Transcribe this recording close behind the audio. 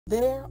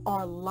There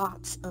are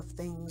lots of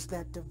things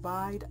that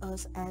divide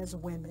us as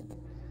women.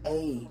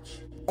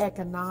 Age,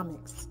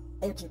 Economics,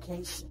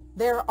 education.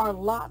 There are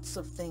lots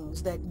of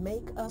things that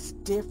make us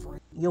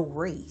different. Your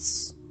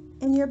race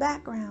and your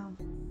background.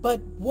 But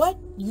what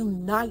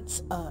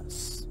unites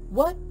us,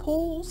 what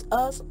pulls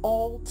us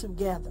all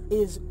together,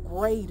 is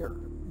greater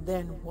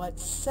than what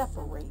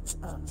separates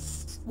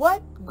us.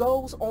 What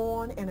goes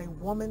on in a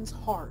woman's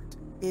heart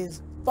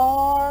is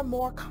far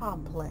more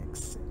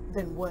complex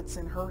than what's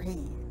in her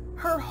head.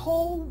 Her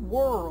whole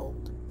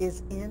world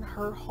is in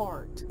her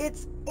heart.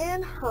 It's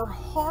in her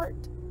heart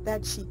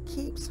that she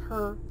keeps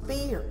her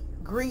fear,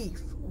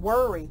 grief,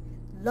 worry,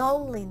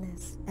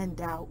 loneliness, and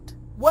doubt.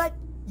 What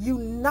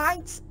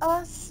unites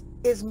us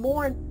is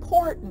more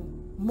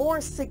important,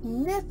 more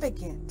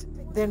significant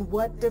than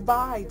what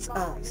divides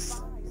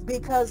us,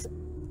 because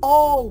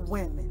all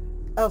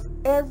women of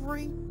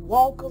every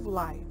walk of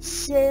life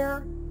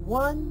share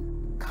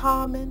one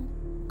common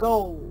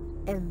goal,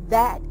 and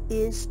that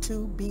is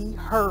to be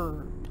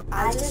heard.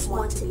 I just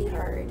want to be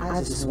heard.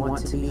 I just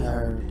want to be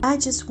heard. I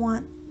just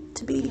want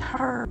to be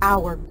heard.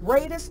 Our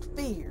greatest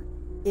fear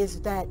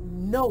is that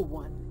no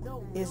one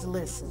is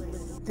listening.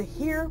 The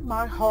Hear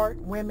My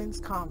Heart Women's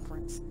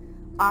Conference,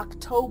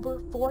 October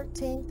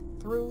 14th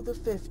through the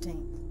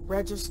 15th.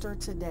 Register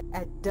today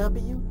at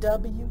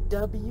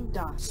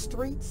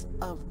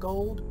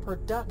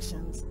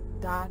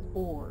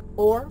www.streetsofgoldproductions.org,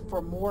 or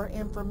for more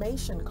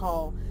information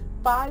call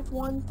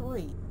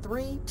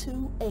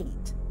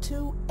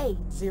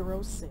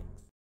 513-328-2806.